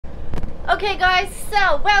Okay guys,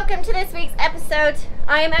 so welcome to this week's episode.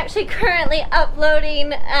 I am actually currently uploading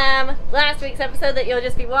last week's episode that you'll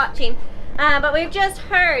just be watching. But we've just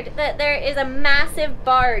heard that there is a massive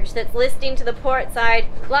barge that's listing to the port side.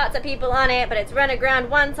 Lots of people on it, but it's run aground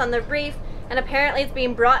once on the reef, and apparently it's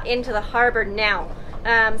being brought into the harbour now.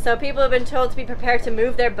 So people have been told to be prepared to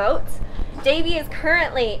move their boats. Davy is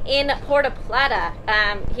currently in Puerto Plata.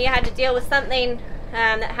 He had to deal with something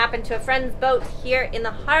that happened to a friend's boat here in the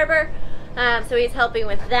harbour. So he's helping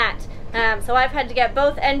with that. So I've had to get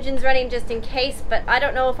both engines running just in case, but I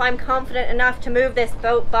don't know if I'm confident enough to move this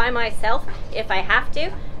boat by myself if I have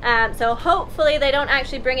to. So hopefully they don't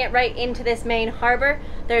actually bring it right into this main harbour.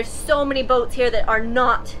 There's so many boats here that are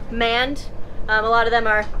not manned. A lot of them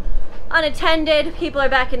are unattended. People are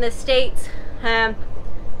back in the States.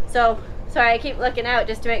 So sorry, I keep looking out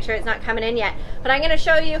just to make sure it's not coming in yet. But I'm going to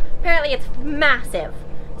show you, apparently it's massive.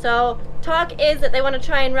 So talk is that they want to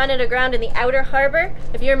try and run it aground in the outer harbour.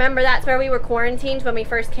 If you remember, that's where we were quarantined when we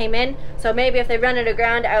first came in. So maybe if they run it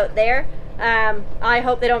aground out there, I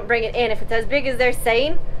hope they don't bring it in. If it's as big as they're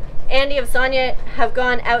saying, Andy and Sonia have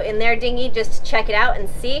gone out in their dinghy just to check it out and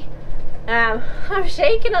see. I'm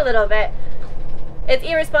shaking a little bit. It's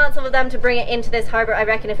irresponsible of them to bring it into this harbour, I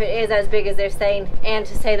reckon, if it is as big as they're saying, and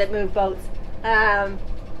to say that move boats. I'm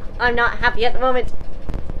not happy at the moment.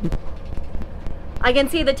 I can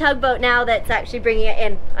see the tugboat now that's actually bringing it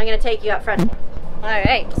in. I'm going to take you up front.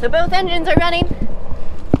 Alright, so both engines are running.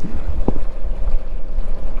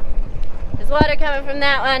 There's water coming from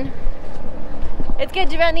that one. It's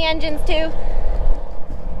good to run the engines too.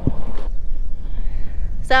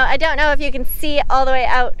 So I don't know if you can see it all the way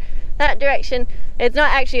out that direction. It's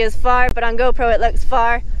not actually as far, but on GoPro it looks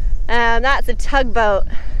far. That's a tugboat.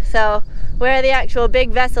 So where the actual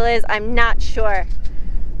big vessel is, I'm not sure.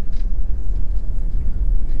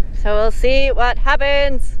 So we'll see what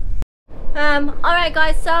happens. Alright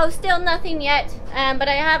guys, so still nothing yet, but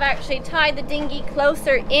I have actually tied the dinghy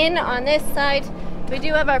closer in on this side. We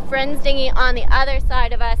do have our friend's dinghy on the other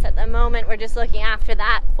side of us at the moment. We're just looking after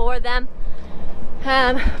that for them.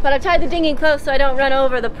 But I've tied the dinghy close so I don't run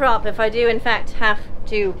over the prop if I do in fact have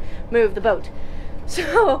to move the boat.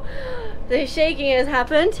 So the shaking has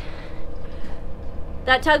happened.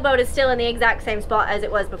 That tugboat is still in the exact same spot as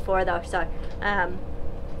it was before though, so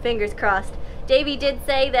fingers crossed. Davy did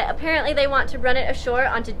say that apparently they want to run it ashore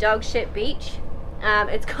onto Dog Shit Beach.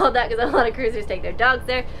 It's called that because a lot of cruisers take their dogs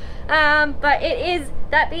there. But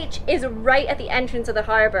that beach is right at the entrance of the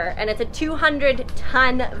harbour, and it's a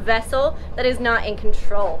 200-ton vessel that is not in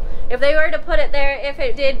control. If they were to put it there, if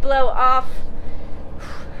it did blow off,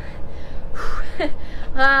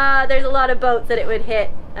 there's a lot of boats that it would hit.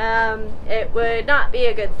 It would not be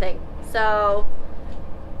a good thing. So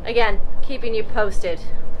again, keeping you posted.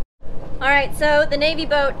 Alright, so the Navy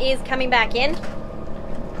boat is coming back in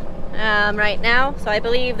right now. So I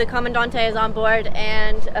believe the Commandante is on board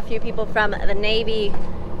and a few people from the Navy.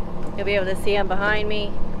 You'll be able to see them behind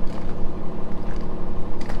me.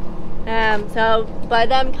 So by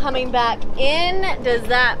them coming back in, does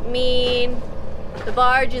that mean the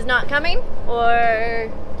barge is not coming?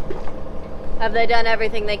 Or have they done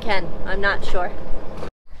everything they can? I'm not sure.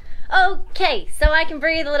 Okay, so I can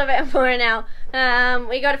breathe a little bit more now.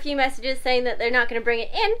 We got a few messages saying that they're not going to bring it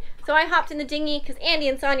in, so I hopped in the dinghy because Andy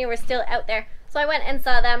and Sonia were still out there. So I went and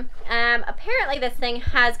saw them. Apparently this thing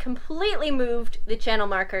has completely moved the channel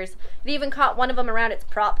markers. It even caught one of them around its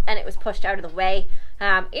prop and it was pushed out of the way.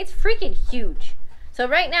 It's freaking huge. So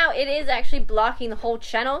right now it is actually blocking the whole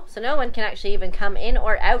channel, so no one can actually even come in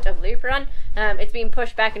or out of Luperon. It's being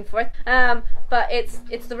pushed back and forth, but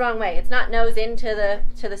it's the wrong way. It's not nose into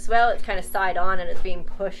the swell. It's kind of side on, and it's being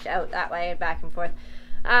pushed out that way and back and forth.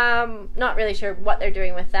 Not really sure what they're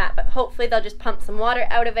doing with that, but hopefully they'll just pump some water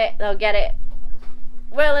out of it. They'll get it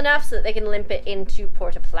well enough so that they can limp it into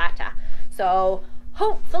Puerto Plata. So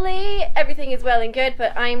hopefully everything is well and good,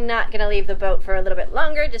 but I'm not going to leave the boat for a little bit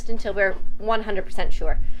longer, just until we're 100%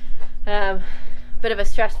 sure. Bit of a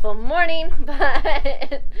stressful morning,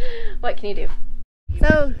 but what can you do?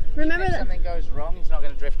 So remember that if something goes wrong, he's not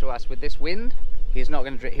going to drift to us. With this wind, he's not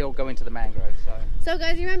going to drift. He'll go into the mangrove. So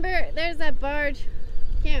guys, you remember there's that barge.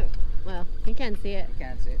 Well, you can see it. You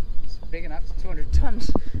can see it. It's big enough. It's 200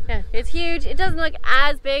 tons. Yeah, it's huge. It doesn't look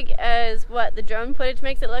as big as what the drone footage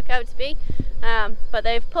makes it look out to be. But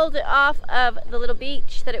they've pulled it off of the little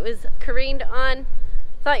beach that it was careened on.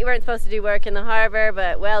 Thought you weren't supposed to do work in the harbour,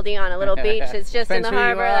 but welding on a little beach, it's just in the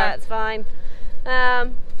harbour, that's fine.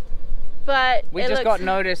 But we just got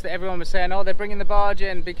notice that everyone was saying, oh, they're bringing the barge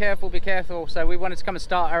in, be careful, be careful. So we wanted to come and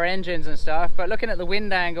start our engines and stuff. But looking at the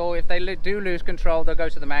wind angle, if they do lose control, they'll go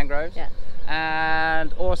to the mangroves. Yeah.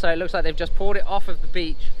 and also it looks like they've just pulled it off of the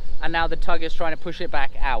beach, and now the tug is trying to push it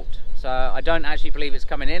back out. So I don't actually believe it's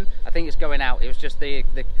coming in. I think it's going out. It was just the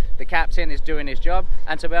captain is doing his job.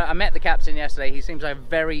 And so I met the captain yesterday. He seems like a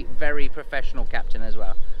very, very professional captain as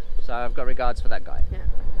well. So I've got regards for that guy. Yeah.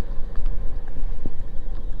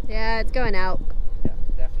 Yeah, it's going out. Yeah,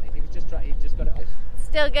 definitely. He was just trying. He just got it off.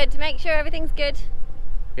 Still good to make sure everything's good.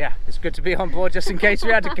 Yeah, it's good to be on board just in case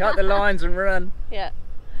we had to cut the lines and run. Yeah.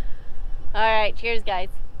 All right. Cheers, guys.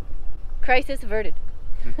 Crisis averted.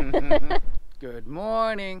 Good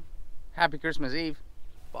morning. Happy Christmas Eve.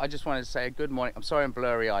 But I just wanted to say good morning. I'm sorry I'm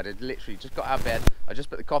blurry-eyed. I literally just got out of bed. I just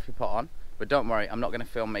put the coffee pot on. But don't worry, I'm not going to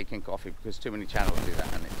film making coffee because too many channels do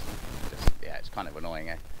that, and it's just, yeah, it's kind of annoying,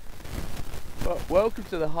 eh? But welcome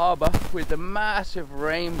to the harbour with the massive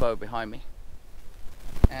rainbow behind me.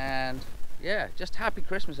 And yeah, just happy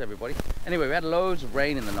Christmas, everybody. Anyway, we had loads of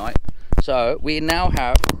rain in the night. So we now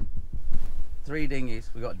have 3 dinghies.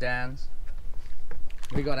 We got Dan's.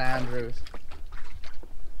 We got Andrew's.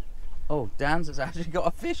 Oh, Dan's has actually got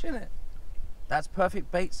a fish in it. That's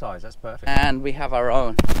perfect bait size, that's perfect. And we have our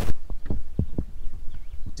own.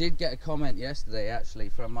 Did get a comment yesterday actually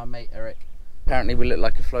from my mate Eric. Apparently we look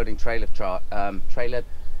like a floating trailer park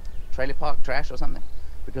trash or something,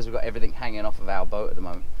 because we've got everything hanging off of our boat at the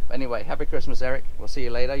moment. But anyway, happy Christmas, Eric. We'll see you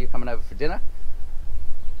later. You're coming over for dinner.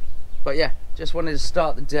 But yeah, just wanted to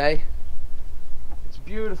start the day. It's a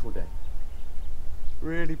beautiful day.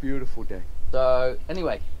 Really beautiful day. So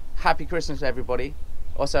anyway, happy Christmas, everybody.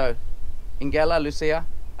 Also, Ingela, Lucia,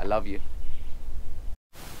 I love you.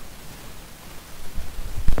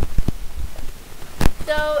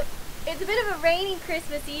 So, it's a bit of a rainy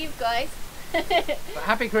Christmas Eve, guys. But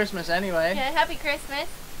happy Christmas anyway. Yeah, happy Christmas.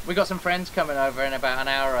 We got some friends coming over in about an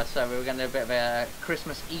hour or so. We were going to do a bit of a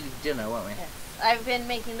Christmas Eve dinner, weren't we? Yes. I've been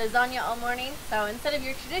making lasagna all morning, so instead of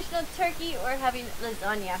your traditional turkey, we're having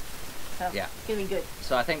lasagna. So yeah, it's gonna be good.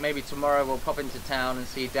 So I think maybe tomorrow we'll pop into town and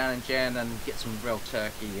see Dan and Jen and get some real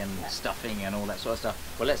turkey and stuffing and all that sort of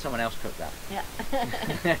stuff. We'll let someone else cook that.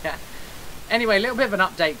 Yeah. Anyway, a little bit of an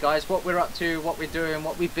update, guys. What we're up to, what we're doing,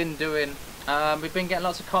 what we've been doing. We've been getting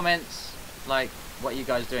lots of comments like, what are you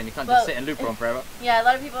guys doing? You can't just sit in Luperon forever. Yeah, a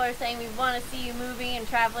lot of people are saying we want to see you moving and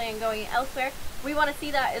traveling and going elsewhere. We want to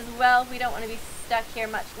see that as well. We don't want to be stuck here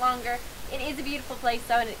much longer. It is a beautiful place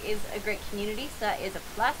though, and it is a great community, so that is a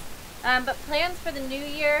plus. But plans for the new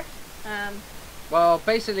year? Well,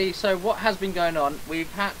 basically, so what has been going on,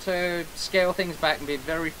 we've had to scale things back and be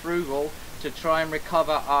very frugal to try and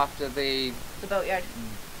recover after the boatyard.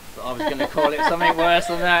 I was going to call it something worse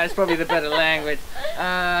than that. It's probably the better language.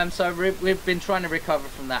 So we've been trying to recover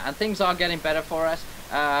from that, and things are getting better for us.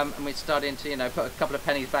 And we're starting to, you know, put a couple of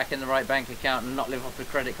pennies back in the right bank account and not live off the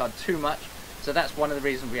credit card too much. So that's one of the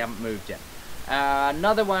reasons we haven't moved yet.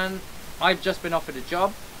 Another one, I've just been offered a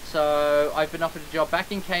job. So I've been offered a job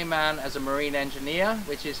back in Cayman as a marine engineer,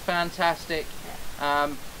 which is fantastic.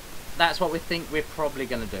 That's what we think we're probably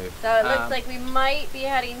going to do. So it looks like we might be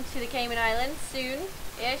heading to the Cayman Islands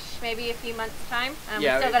soon-ish, maybe a few months' time.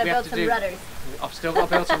 Yeah, we've still got to build some rudders. I've still got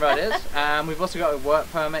to build some rudders. We've also got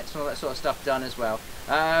work permits and all that sort of stuff done as well.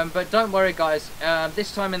 But don't worry, guys.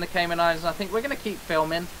 This time in the Cayman Islands, I think we're going to keep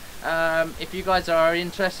filming. If you guys are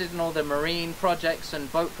interested in all the marine projects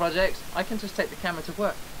and boat projects, I can just take the camera to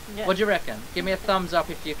work. Yeah. What do you reckon? Give me a thumbs up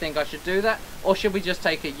if you think I should do that, or should we just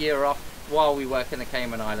take a year off while we work in the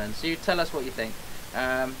Cayman Islands? So you tell us what you think.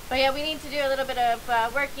 But yeah, we need to do a little bit of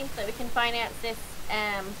working so that we can finance this,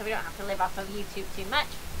 so we don't have to live off of YouTube too much.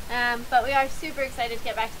 But we are super excited to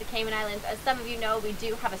get back to the Cayman Islands. As some of you know, we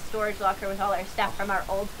do have a storage locker with all our stuff from our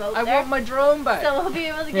old boat there. I want my drone back! So we'll be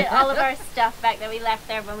able to get all of our stuff back that we left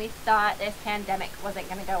there when we thought this pandemic wasn't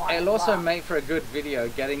going to go on. It'll also make for a good video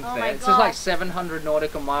getting there. It's just like 700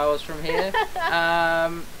 nautical miles from here.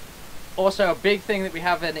 Also, a big thing that we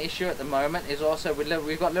have an issue at the moment is also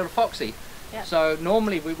we've got little Foxy. Yep. So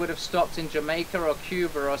normally we would have stopped in Jamaica or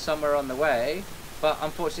Cuba or somewhere on the way, but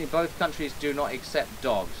unfortunately both countries do not accept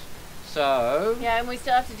dogs. So yeah, and we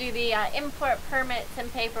still have to do the import permits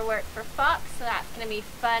and paperwork for Fox, so that's going to be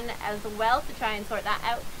fun as well to try and sort that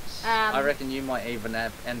out. I reckon you might even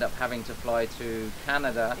end up having to fly to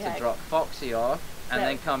Canada to drop Foxy off, and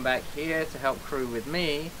then come back here to help crew with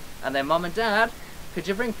me, and then Mum and Dad, could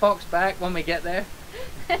you bring Fox back when we get there?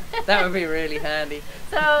 That would be really handy.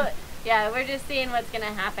 So yeah, we're just seeing what's going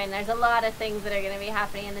to happen. There's a lot of things that are going to be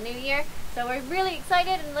happening in the new year, so we're really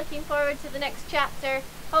excited and looking forward to the next chapter.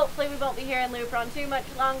 Hopefully we won't be here in Luperon too much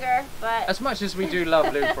longer, but as much as we do love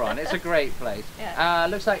Luperon, it's a great place. Yeah.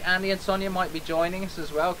 Looks like Andy and Sonia might be joining us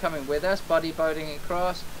as well, coming with us, buddy boating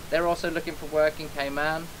across. They're also looking for work in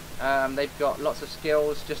Cayman. They've got lots of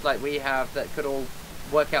skills, just like we have, that could all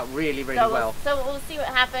work out really, really well. So we'll see what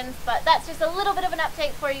happens, but that's just a little bit of an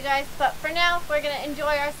update for you guys. But for now, we're going to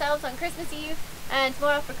enjoy ourselves on Christmas Eve and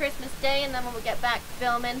tomorrow for Christmas Day, and then we'll get back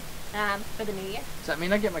filming for the new year. Does that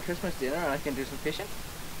mean I get my Christmas dinner and I can do some fishing?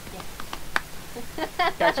 Yeah.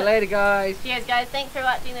 Catch you later, guys. Cheers, guys. Thanks for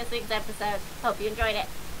watching this week's episode. Hope you enjoyed it.